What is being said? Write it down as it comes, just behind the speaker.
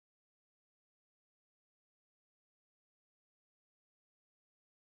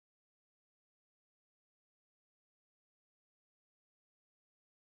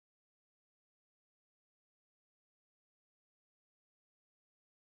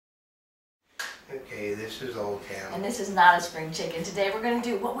Hey, this is Oldecam. And this is not a spring chicken. Today we're going to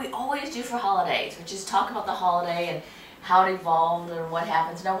do what we always do for holidays, which is talk about the holiday and how it evolved and what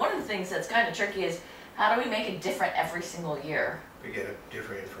happens. Now, one of the things that's kind of tricky is how do we make it different every single year? We get a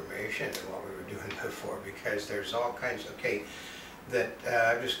different information than what we were doing before, because there's all kinds of, that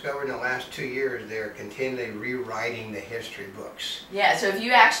I've discovered in the last 2 years, they're continually rewriting the history books. Yeah, so if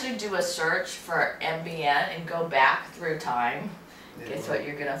you actually do a search for MBN and go back through time, guess what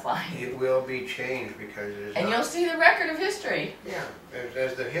you're going to find? It will be changed because it is. And you'll see the record of history. Yeah,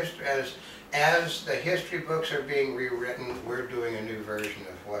 as the history books are being rewritten, we're doing a new version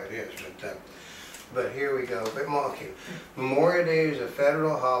of what it is. But here we go. But okay, Memorial Day is a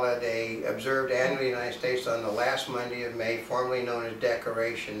federal holiday observed annually in the United States on the last Monday of May, formerly known as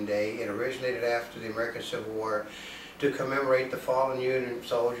Decoration Day. It originated after the American Civil War to commemorate the fallen Union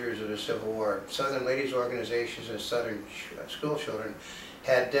soldiers of the Civil War. Southern ladies organizations and Southern school children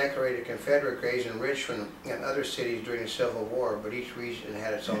had decorated Confederate graves in Richmond and other cities during the Civil War, but each region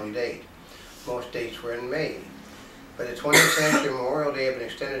had its own date. Most dates were in May. By the 20th century, Memorial Day had been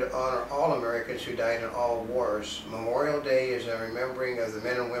extended to honor all Americans who died in all wars. Memorial Day is a remembering of the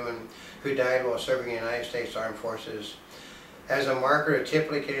men and women who died while serving in the United States Armed Forces. As a marker, it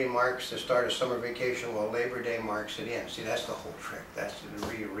typically marks the start of summer vacation, while Labor Day marks it end. See, that's the whole trick. That's the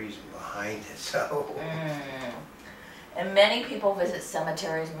real reason behind it. So. And many people visit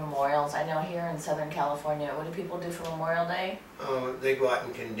cemeteries and memorials. I know here in Southern California, what do people do for Memorial Day? They go out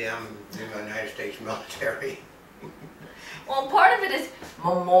and condemn the United States military. Well, part of it is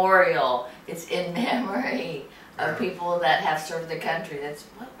memorial. It's in memory of people that have served the country. That's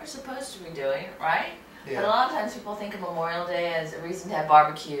what we're supposed to be doing, right? Yeah. But a lot of times people think of Memorial Day as a reason to have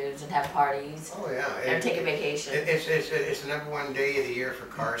barbecues and have parties. Oh yeah. And take a vacation. It's the #1 day of the year for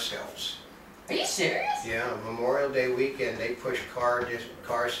car sales. Are you serious? Yeah, Memorial Day weekend they push car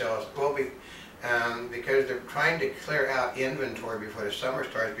sales. Well, because they're trying to clear out inventory before the summer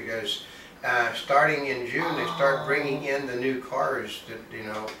starts, because starting in June, they start bringing in the new cars. That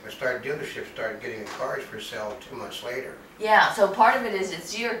dealerships start getting the cars for sale 2 months later. Yeah. So part of it is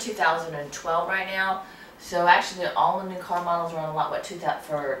it's year 2012 right now. So actually, all the new car models are on a lot.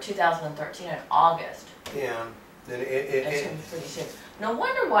 For 2013 in August. Yeah. Then That's gonna be pretty soon. No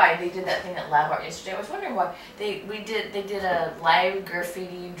wonder why they did that thing at Lab Art yesterday. I was wondering why they did a live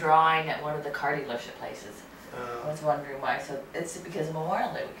graffiti drawing at one of the car dealership places. I was wondering why. So it's because of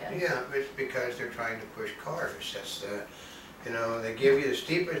Memorial Day weekend. Yeah, it's because they're trying to push cars. That's they give you the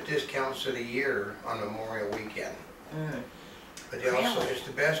steepest discounts of the year on Memorial weekend. But also, it's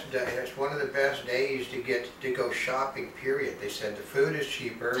the best day. It's one of the best days to go shopping. Period. They said the food is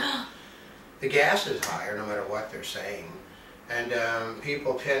cheaper, the gas is higher, no matter what they're saying, and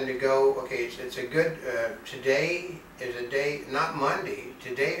people tend to go. Okay, it's a good. Today is a day, not Monday.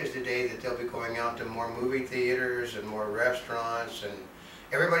 Today is the day that they'll be going out to more movie theaters and more restaurants, and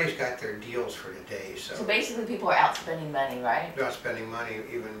everybody's got their deals for the day. So basically, people are out spending money, right? They're not spending money,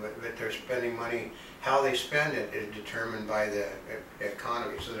 but they're spending money. How they spend it is determined by the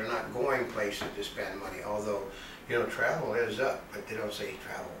economy. So they're not going places to spend money. Although, travel is up, but they don't say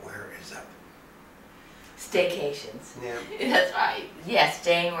travel where is up. Staycations. Yeah. That's right. Yeah,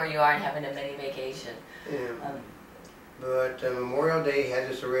 staying where you are and having a mini vacation. Yeah. But Memorial Day has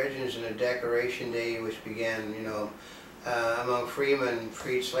its origins in a Decoration Day, which began, among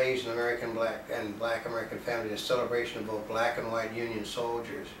freed slaves and black American families, a celebration of both black and white Union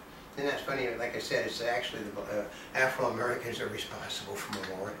soldiers. And that's funny, like I said, it's actually the Afro-Americans are responsible for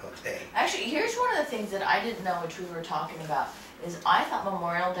Memorial Day. Actually, here's one of the things that I didn't know, which we were talking about, is I thought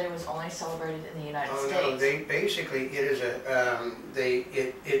Memorial Day was only celebrated in the United States. No, it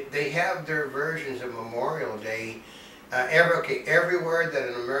is they have their versions of Memorial Day. Everywhere that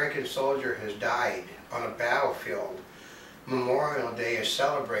an American soldier has died on a battlefield, Memorial Day is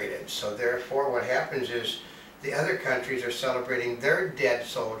celebrated. So therefore, what happens is the other countries are celebrating their dead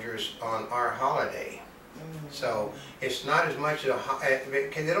soldiers on our holiday. So it's not as much of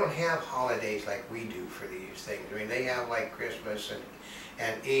because they don't have holidays like we do for these things. I mean, they have like Christmas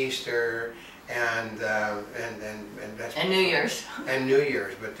and Easter and New Year's. And New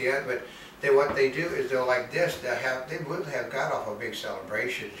Year's, what they do is they'll like this. They would have got off a big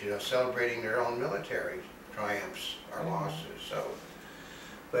celebrations, celebrating their own military triumphs or losses. So,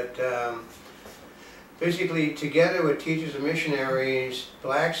 but. Basically, together with teachers and missionaries,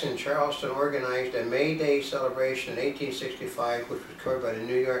 blacks in Charleston organized a May Day celebration in 1865, which was covered by the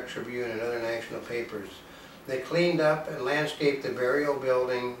New York Tribune and other national papers. They cleaned up and landscaped the burial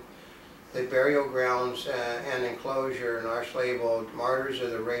building, the burial grounds and enclosure, and arch labeled Martyrs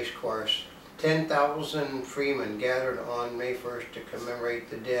of the Race Course, 10,000 freemen gathered on May 1st to commemorate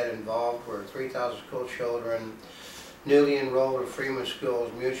the dead. Involved were 3,000 school children, newly enrolled in freemen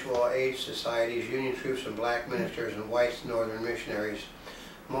schools, mutual aid societies, Union troops and black ministers, and white northern missionaries.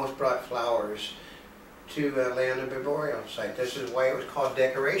 Most brought flowers to land a memorial site. This is why it was called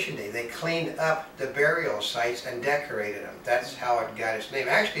Decoration Day. They cleaned up the burial sites and decorated them. That's how it got its name.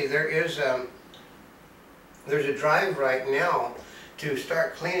 Actually, there's a drive right now to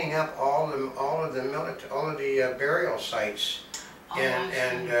start cleaning up all of the burial sites, and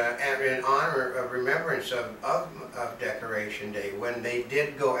in honor of remembrance of Decoration Day, when they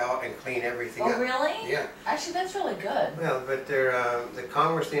did go out and clean everything up. Oh, really? Yeah. Actually, that's really good. Well, but the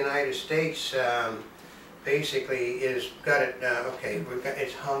Congress of the United States basically is got it. Okay,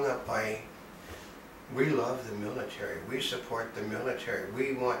 it's hung up by. We love the military. We support the military.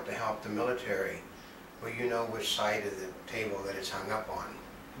 We want to help the military. Well, you know which side of the table that it's hung up on.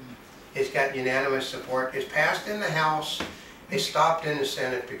 It's got unanimous support. It's passed in the House. It stopped in the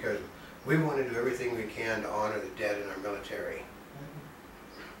Senate because we want to do everything we can to honor the dead in our military.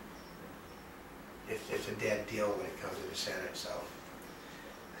 It's a dead deal when it comes to the Senate, so.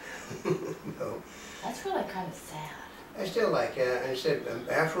 No. That's really kind of sad. I still like it. I said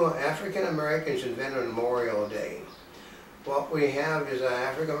African Americans invented Memorial Day. What we have is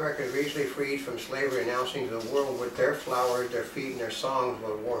African Americans recently freed from slavery, announcing to the world with their flowers, their feet, and their songs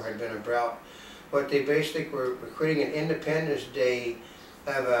what war had been about. What they basically were creating an Independence Day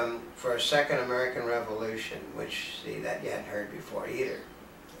for a second American Revolution, which, see, that you hadn't heard before either.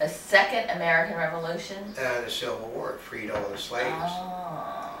 A second American Revolution? The Civil War freed all the slaves.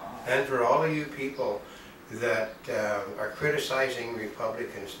 Oh. And for all of you people that are criticizing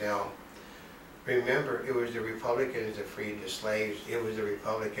Republicans now, remember, it was the Republicans that freed the slaves. It was the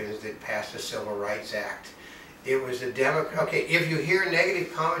Republicans that passed the Civil Rights Act. It was the Democrats. Okay, if you hear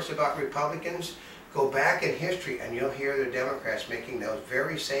negative comments about Republicans, go back in history and you'll hear the Democrats making those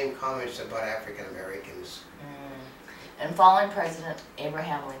very same comments about African Americans. And following President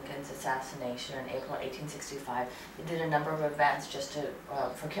Abraham Lincoln's assassination in April 1865, they did a number of events just to,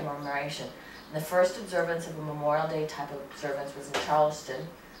 for commemoration. And the first observance of a Memorial Day type of observance was in Charleston,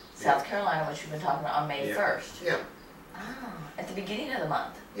 South Carolina, which we've been talking about, on May 1st. Yeah. Ah, at the beginning of the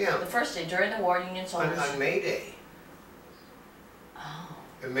month. Yeah. The first day, during the war, Union soldiers... On May Day. Oh.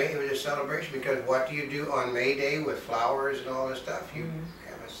 It was a celebration, because what do you do on May Day with flowers and all this stuff? You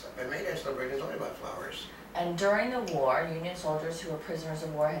have a May Day celebration is only about flowers. And during the war, Union soldiers who were prisoners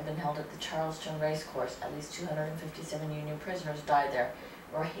of war had been held at the Charleston race course. At least 257 Union prisoners died there,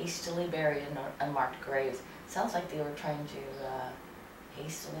 were hastily buried in unmarked graves. Sounds like they were trying to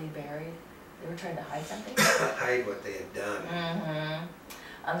hastily buried. They were trying to hide something? Hide what they had done.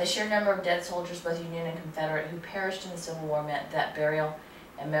 The sheer number of dead soldiers, both Union and Confederate, who perished in the Civil War meant that burial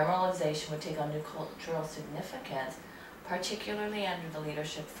and memorialization would take on new cultural significance, particularly under the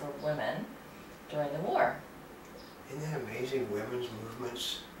leadership for women during the war. Isn't that amazing, women's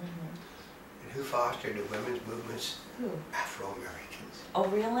movements? And who fostered the women's movements? Who? Afro-Americans. Oh,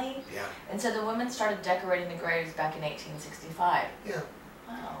 really? Yeah. And so the women started decorating the graves back in 1865. Yeah.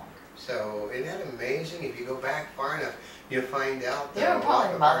 Wow. So isn't that amazing? If you go back far enough, you'll find out There that were a lot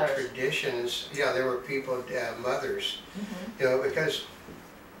probably of our mothers. traditions, yeah, there were people, mothers, you know, because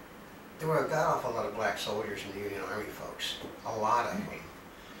there were a god-awful lot of black soldiers in the Union Army, folks. A lot of them.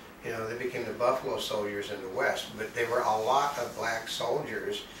 You know, they became the Buffalo Soldiers in the West, but there were a lot of black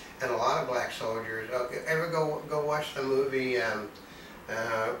soldiers, and a lot of black soldiers. Ever go watch the movie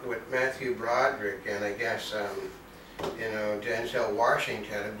with Matthew Broderick and I guess you know, Denzel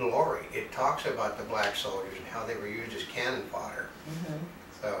Washington, Glory? It talks about the black soldiers and how they were used as cannon fodder.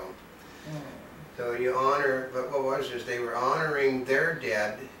 So you honor, but what was is they were honoring their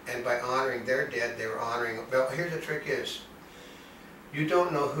dead, and by honoring their dead, they were honoring. Well, here's the trick: is you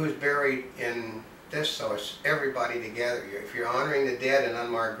don't know who's buried in this, so it's everybody together. If you're honoring the dead in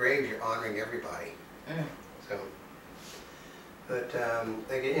unmarked graves, you're honoring everybody. So, but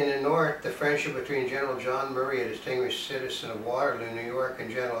in the North, the friendship between General John Murray, a distinguished citizen of Waterloo, New York, and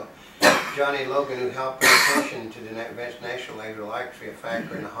General Johnny Logan, who helped bring attention to the event's national level, will likely be a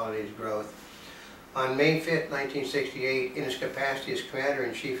factor in the holiday's growth. On May 5th, 1968, in his capacity as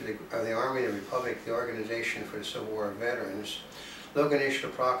Commander-in-Chief of the Army of the Republic, the Organization for the Civil War Veterans, Logan issued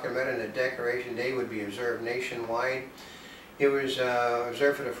a proclamation that Decoration Day would be observed nationwide. It was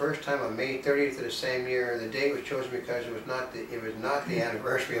observed for the first time on May 30th of the same year. The date was chosen because it was not the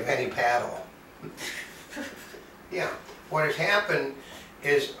anniversary of any battle. Yeah, what has happened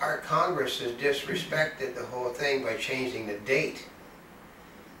is our Congress has disrespected the whole thing by changing the date.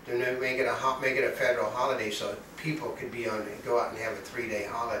 and then make it a federal holiday so people could go out and have a 3-day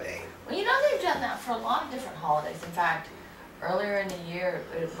holiday. Well, you know they've done that for a lot of different holidays. In fact, earlier in the year,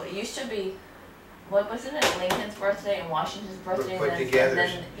 it used to be, what wasn't it, Lincoln's birthday and Washington's birthday? Put together.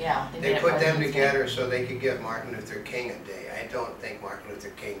 Yeah, they put them together so they could give Martin Luther King a day. I don't think Martin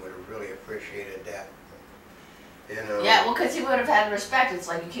Luther King would have really appreciated that. You know? Yeah, well, because he would have had respect. It's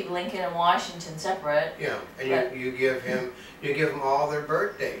like you keep Lincoln and Washington separate. Yeah, and you give them all their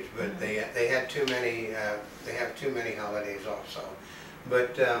birthdays, but they had too many. They have too many holidays also.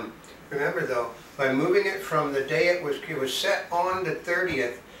 But remember though, by moving it from the day it was set on the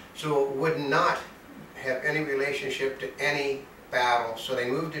 30th, so it would not have any relationship to any battle. So they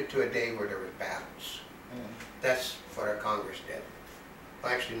moved it to a day where there was battles. That's what our Congress did.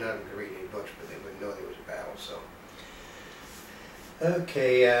 Well, actually, none of them could read any books, but they wouldn't know there was a battle. So.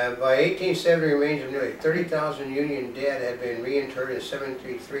 Okay, by 1870, remains of nearly 30,000 Union dead had been reinterred in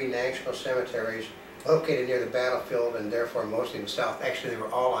 73 national cemeteries located near the battlefield and therefore mostly in the South. Actually, they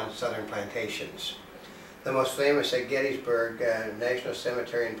were all on Southern plantations. The most famous at Gettysburg National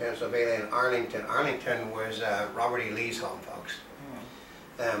Cemetery in Pennsylvania and Arlington. Arlington was Robert E. Lee's home, folks.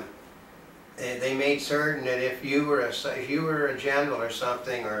 They made certain that if you were a general or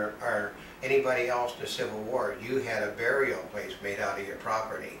something, or anybody else in the Civil War, you had a burial place made out of your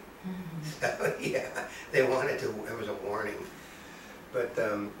property. So, yeah, they wanted to. It was a warning. But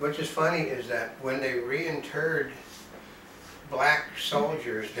which is funny is that when they reinterred black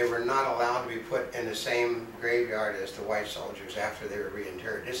soldiers, they were not allowed to be put in the same graveyard as the white soldiers after they were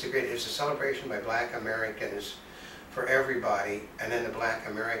reinterred. It's a celebration by black Americans for everybody, and then the black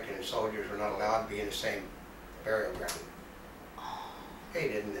American soldiers were not allowed to be in the same burial ground. They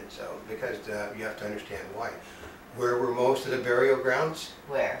didn't, and so, because you have to understand why. Where were most of the burial grounds?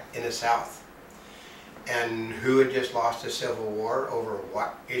 Where? In the South. And who had just lost the Civil War over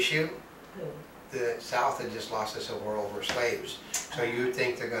what issue? Who? The South had just lost the Civil War over slaves. So you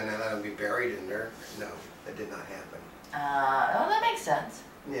think they're going to let them be buried in there? No, that did not happen. Oh, that makes sense.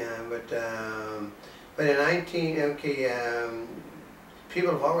 Yeah, but in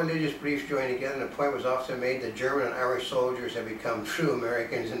people of all religious beliefs joined together, and the point was often made that German and Irish soldiers had become true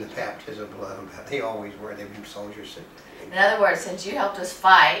Americans in the baptism of blood. They always were. They've been soldiers. In other words, since you helped us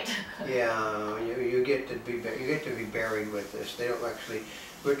fight. Yeah, you get to be buried with this. They don't actually.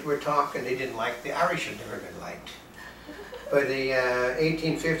 We're talking. They didn't like the Irish. Have never been liked. By the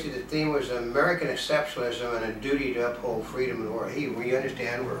 1850s, the theme was American exceptionalism and a duty to uphold freedom in the world. We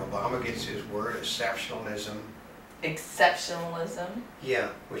understand where Obama gets his word, exceptionalism. Exceptionalism? Yeah,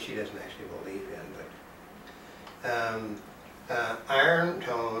 which he doesn't actually believe in. But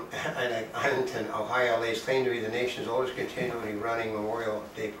Ironton, Ohio, lays claim to be the nation's oldest continually running Memorial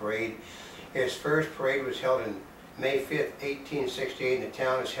Day parade. Its first parade was held on May 5th, 1868, and the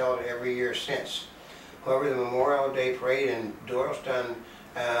town has held it every year since. However, the Memorial Day parade in Doylestown,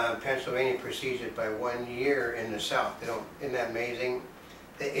 Pennsylvania precedes it by 1 year in the South. Isn't that amazing?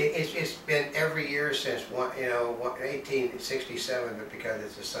 It's been every year since 1867, but because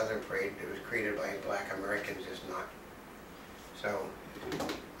it's a Southern parade, it was created by black Americans, it's not. So,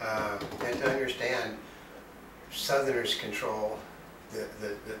 and to understand, Southerners control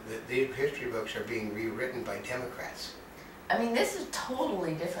the history books are being rewritten by Democrats. I mean, this is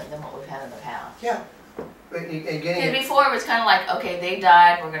totally different than what we've had in the past. Yeah. But before it was kind of like, okay, they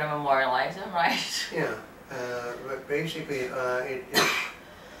died, we're going to memorialize them, right? Yeah. But basically, okay.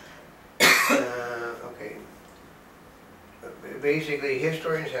 Basically,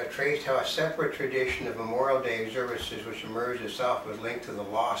 historians have traced how a separate tradition of Memorial Day observances which emerged in the South was linked to the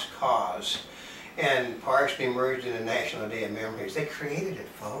Lost Cause and partially emerged in the National Day of Memories. They created it,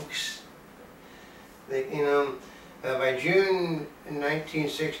 folks. By June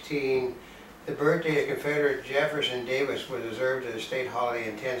 1916, the birthday of Confederate Jefferson Davis was observed as a state holiday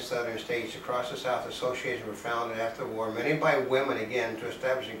in 10 southern states. Across the South, associations were founded after the war, many by women again, to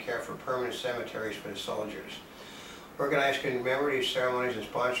establish and care for permanent cemeteries for the soldiers. Organized commemorative ceremonies and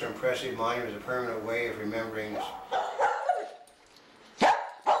sponsor impressive monuments as a permanent way of remembering